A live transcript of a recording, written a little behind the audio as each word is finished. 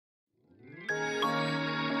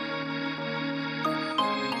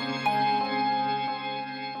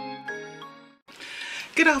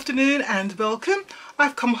Good afternoon and welcome.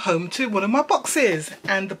 I've come home to one of my boxes,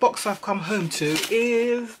 and the box I've come home to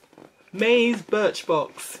is May's Birch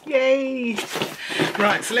box. Yay!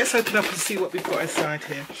 Right, so let's open up and see what we've got inside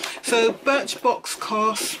here. So Birch box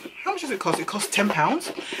costs, how much does it cost? It costs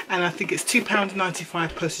 £10, and I think it's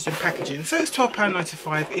 £2.95 postage and packaging, so it's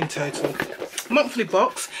 £12.95 in total. Monthly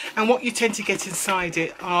box, and what you tend to get inside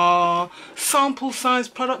it are sample size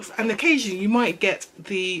products, and occasionally you might get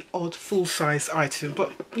the odd full size item,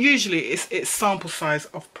 but usually it's sample size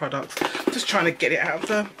of products. Just trying to get it out of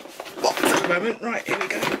the box at the moment. Right, here we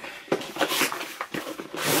go.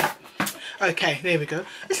 Okay, there we go.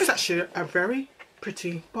 This is actually a very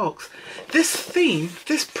pretty box. This theme,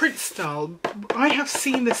 this print style, I have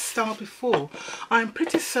seen this style before. I'm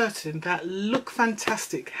pretty certain that Look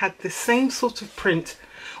Fantastic had the same sort of print.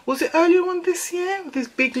 Was it earlier on this year with these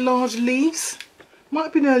big large leaves? Might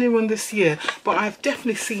have been earlier on this year, but I've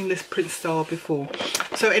definitely seen this print style before.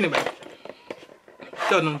 So anyway,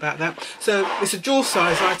 don't know about that. So it's a drawer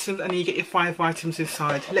size item, and you get your 5 items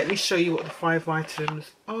inside. Let me show you what the 5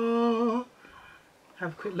 items are.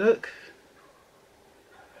 Have a quick look.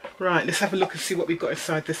 Right, let's have a look and see what we've got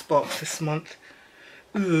inside this box this month.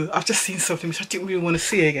 Ooh, I've just seen something which I didn't really want to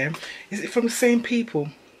see again. Is it from the same people?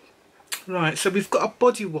 Right, so we've got a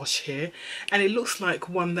body wash here, and it looks like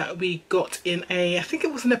one that we got in a, I think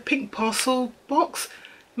it was in a pink parcel box.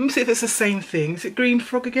 Let me see if it's the same thing. Is it Green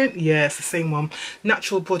Frog again? Yeah, it's the same one.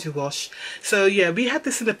 Natural body wash. So yeah, we had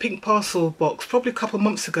this in a pink parcel box probably a couple of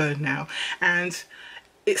months ago now, and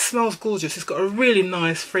it smells gorgeous. It's got a really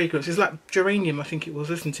nice fragrance. It's like geranium, I think it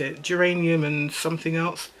was, isn't it? Geranium and something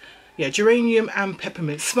else. Yeah, geranium and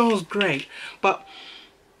peppermint. It smells great. But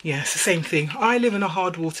yeah, it's the same thing. I live in a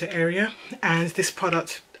hard water area, and this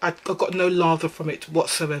product, I got no lather from it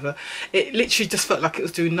whatsoever. It literally just felt like it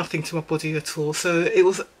was doing nothing to my body at all. So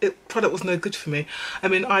product was no good for me. I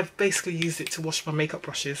mean, I've basically used it to wash my makeup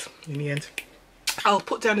brushes in the end. I'll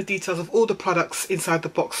put down the details of all the products inside the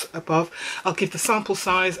box above. I'll give the sample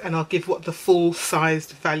size, and I'll give what the full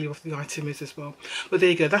sized value of the item is as well. But there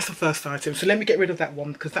you go, that's the first item. So let me get rid of that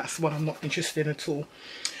one, because that's the one I'm not interested in at all.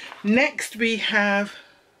 Next we have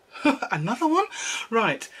another one.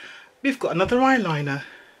 Right, we've got another eyeliner.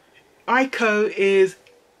 Ico is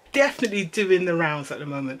definitely doing the rounds at the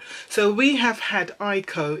moment. So we have had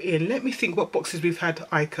Ico in, let me think what boxes we've had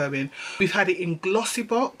Ico in. We've had it in Glossy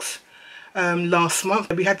Box last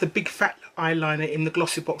month. We had the big fat eyeliner in the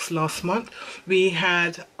Glossy Box last month. We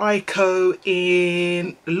had Ico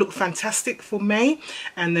in Look Fantastic for May,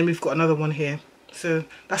 and then we've got another one here. So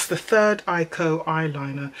that's the third Ico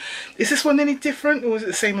eyeliner. Is this one any different, or is it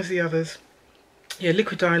the same as the others? Yeah,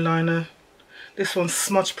 liquid eyeliner. This one's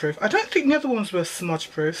smudge proof. I don't think the other ones were smudge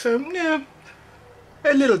proof, so yeah,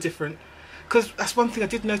 a little different. Because that's one thing I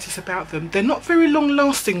did notice about them. They're not very long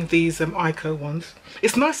lasting, these Ico ones.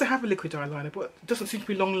 It's nice to have a liquid eyeliner, but it doesn't seem to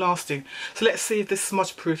be long lasting. So let's see if this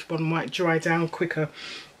smudge proof one might dry down quicker.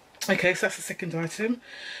 Okay, so that's the second item.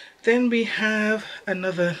 Then we have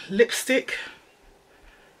another lipstick.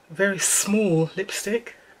 Very small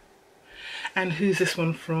lipstick. And who's this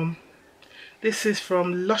one from? This is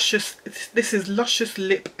from Luscious. This is Luscious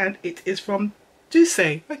Lip, and it is from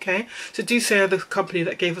Douce. Okay, so Douce are the company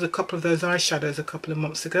that gave us a couple of those eyeshadows a couple of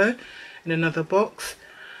months ago in another box.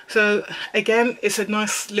 So again, it's a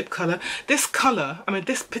nice lip colour. This colour, I mean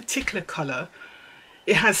this particular colour,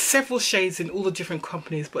 it has several shades in all the different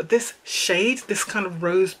companies, but this shade, this kind of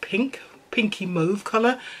rose pink, pinky mauve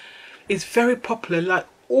colour, is very popular. Like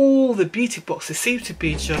all the beauty boxes seem to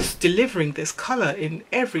be just delivering this colour in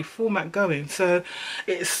every format going. So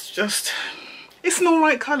it's just, it's an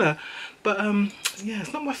alright colour. But yeah,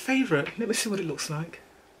 it's not my favourite. Let me see what it looks like.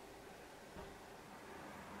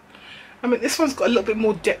 I mean, this one's got a little bit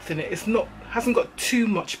more depth in it. It's not, hasn't got too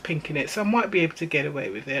much pink in it, so I might be able to get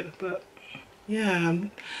away with it. But yeah,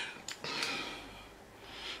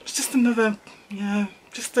 it's just another, yeah,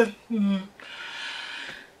 just a, I'm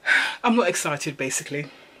not excited basically.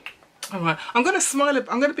 Alright, I'm going to smile,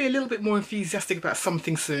 I'm going to be a little bit more enthusiastic about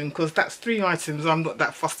something soon, because that's 3 items I'm not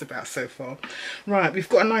that fussed about so far. Right, we've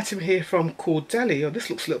got an item here from CURLEE. Oh, this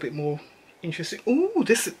looks a little bit more interesting. Oh,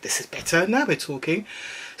 this is better, now we're talking.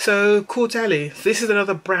 So CURLEE, this is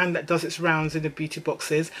another brand that does its rounds in the beauty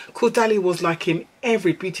boxes. CURLEE was like in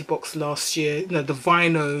every beauty box last year, you know, the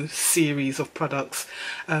Vino series of products,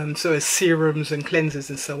 so as serums and cleansers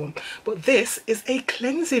and so on. But this is a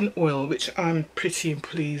cleansing oil, which I'm pretty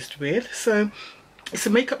pleased with. So it's a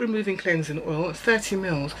makeup removing cleansing oil, 30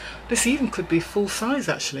 ml. This even could be full size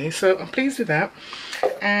actually, so I'm pleased with that.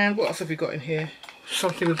 And what else have we got in here?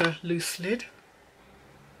 Something with a loose lid.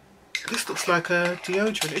 This looks like a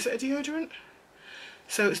deodorant. Is it a deodorant?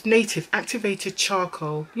 So it's native activated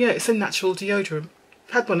charcoal. Yeah, it's a natural deodorant.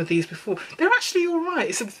 I've had one of these before. They're actually all right.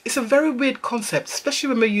 It's a very weird concept, especially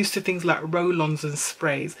when we're used to things like roll-ons and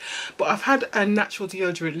sprays. But I've had a natural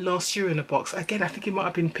deodorant last year in a box. Again, I think it might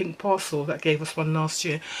have been Pink Parcel that gave us one last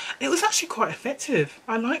year. It was actually quite effective.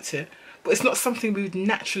 I liked it. But it's not something we would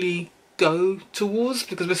naturally go towards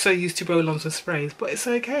because we're so used to roll-ons and sprays. But it's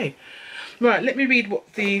okay. Right, let me read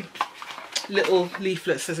what the little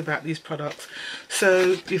leaflet says about these products.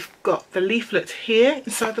 So we've got the leaflet here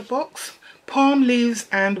inside the box. Palm Leaves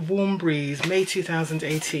and Warm Breeze, May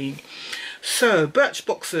 2018. So Birch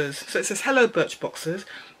Boxers. So it says, hello Birch Boxers.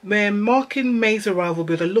 We're marking May's arrival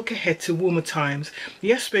with a look ahead to warmer times.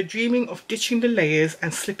 Yes, we're dreaming of ditching the layers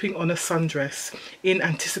and slipping on a sundress. In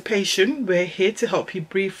anticipation, we're here to help you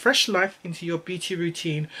breathe fresh life into your beauty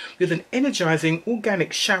routine with an energizing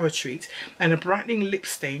organic shower treat and a brightening lip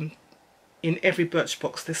stain in every Birch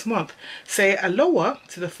box this month. Say aloha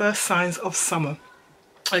to the first signs of summer.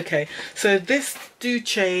 Okay, so this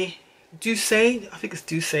Douce, I think it's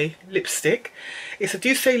Douce lipstick. It's a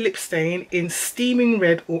Douce lip stain in steaming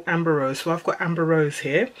red or amber rose. So I've got amber rose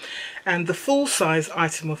here. And the full size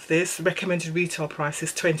item of this, recommended retail price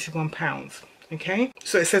is £21. Okay,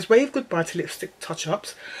 so it says wave goodbye to lipstick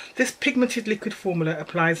touch-ups. This pigmented liquid formula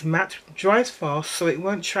applies matte, dries fast so it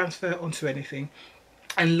won't transfer onto anything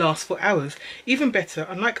and last for hours. Even better,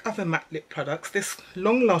 unlike other matte lip products, this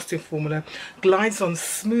long-lasting formula glides on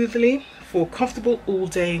smoothly for comfortable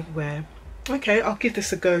all-day wear. Okay, I'll give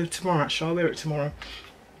this a go tomorrow actually, I'll wear it tomorrow.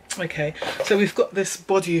 Okay, so we've got this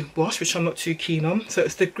body wash, which I'm not too keen on. So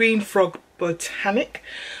it's the Green Frog Botanic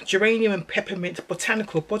Geranium and Peppermint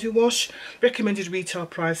Botanical Body Wash. Recommended retail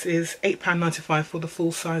price is £8.95 for the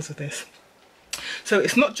full size of this. So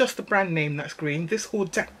it's not just the brand name that's green. This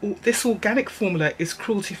organic formula is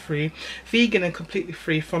cruelty-free, vegan and completely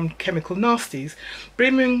free from chemical nasties.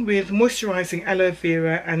 Brimming with moisturising aloe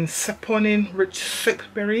vera and saponin-rich soap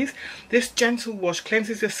berries, this gentle wash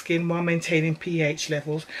cleanses your skin while maintaining pH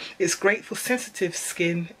levels. It's great for sensitive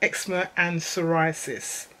skin, eczema and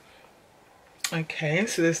psoriasis. Okay,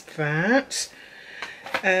 so there's that.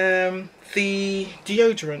 The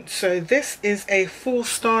deodorant, so this is a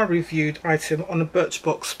 4-star reviewed item on the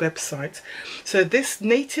Birchbox website. So this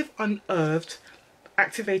native unearthed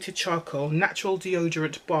activated charcoal natural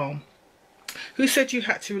deodorant balm. Who said you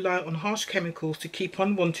had to rely on harsh chemicals to keep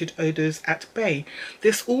unwanted odours at bay?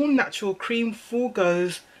 This all natural cream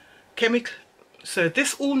foregoes chemicals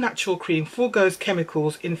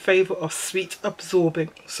in favour of sweat absorbing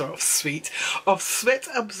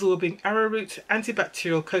arrowroot,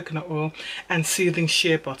 antibacterial coconut oil and soothing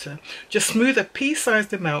shea butter. Just smooth a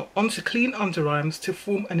pea-sized amount onto clean underarms to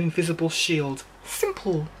form an invisible shield.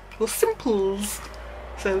 Simple. Well, simples.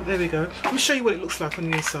 So there we go. Let me show you what it looks like on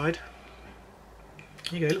the inside.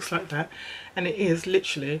 There you go, it looks like that. And it is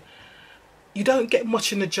literally, you don't get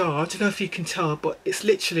much in the jar, I don't know if you can tell, but it's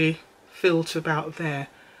literally filled to about there,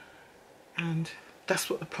 and that's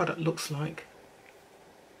what the product looks like.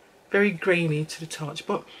 Very grainy to the touch,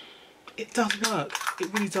 but it does work.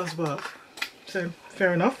 It really does work. So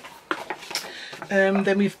fair enough.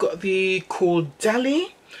 Then we've got the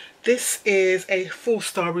Colorpop. This is a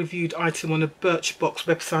 4-star reviewed item on the Birchbox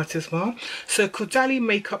website as well. So Colorpop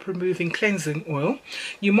Makeup Removing Cleansing Oil.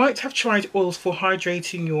 You might have tried oils for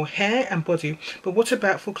hydrating your hair and body, but what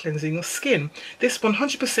about for cleansing your skin? This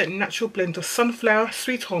 100% natural blend of sunflower,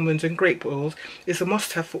 sweet almond and grape oils is a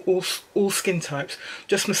must-have for all skin types.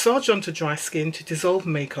 Just massage onto dry skin to dissolve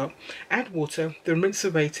makeup. Add water, then rinse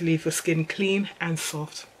away to leave your skin clean and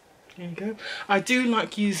soft. There you go. I do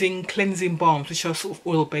like using cleansing balms, which are sort of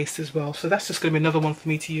oil based as well, so that's just going to be another one for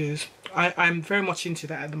me to use. I'm very much into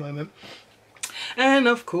that at the moment. And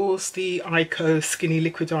of course the Eyeshadow Skinny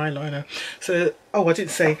Liquid Eyeliner. So, oh, I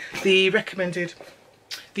didn't say, the recommended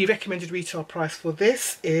retail price for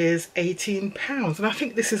this is £18, and I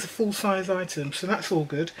think this is a full size item, so that's all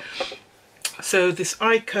good. So this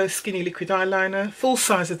Eyeshadow Skinny Liquid Eyeliner, full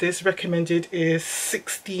size of this recommended is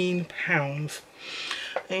 £16.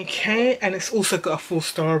 Okay, and it's also got a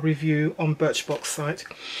 4-star review on Birchbox site.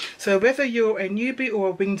 So whether you're a newbie or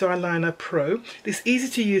a winged eyeliner pro, this easy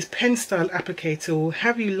to use pen style applicator will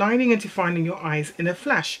have you lining and defining your eyes in a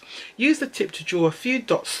flash. Use the tip to draw a few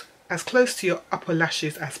dots as close to your upper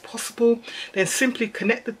lashes as possible, then simply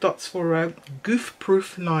connect the dots for a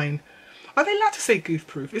goof-proof line. Are they allowed to say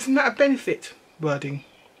goof-proof? Isn't that a benefit wording?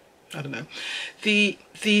 I don't know. The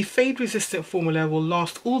fade resistant formula will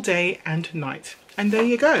last all day and night. And there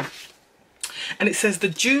you go. And it says the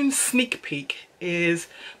June sneak peek is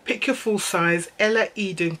pick your full size Ella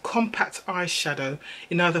Eden compact eyeshadow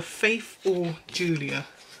in either Faith or Julia.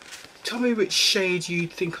 Tell me which shade you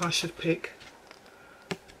think I should pick.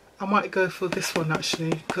 I might go for this one actually,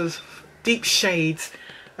 because deep shades,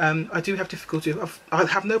 I do have difficulty. I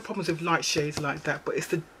have no problems with light shades like that, but it's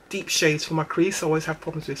the deep shades for my crease I always have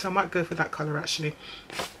problems with. So I might go for that colour actually.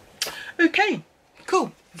 Okay,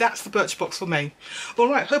 cool. That's the Birchbox for May.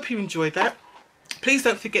 Alright, hope you enjoyed that. Please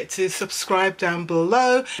don't forget to subscribe down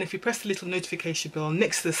below. And if you press the little notification bell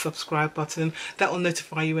next to the subscribe button, that will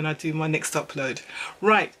notify you when I do my next upload.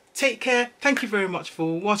 Right, take care. Thank you very much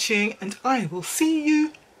for watching, and I will see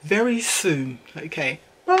you very soon. Okay.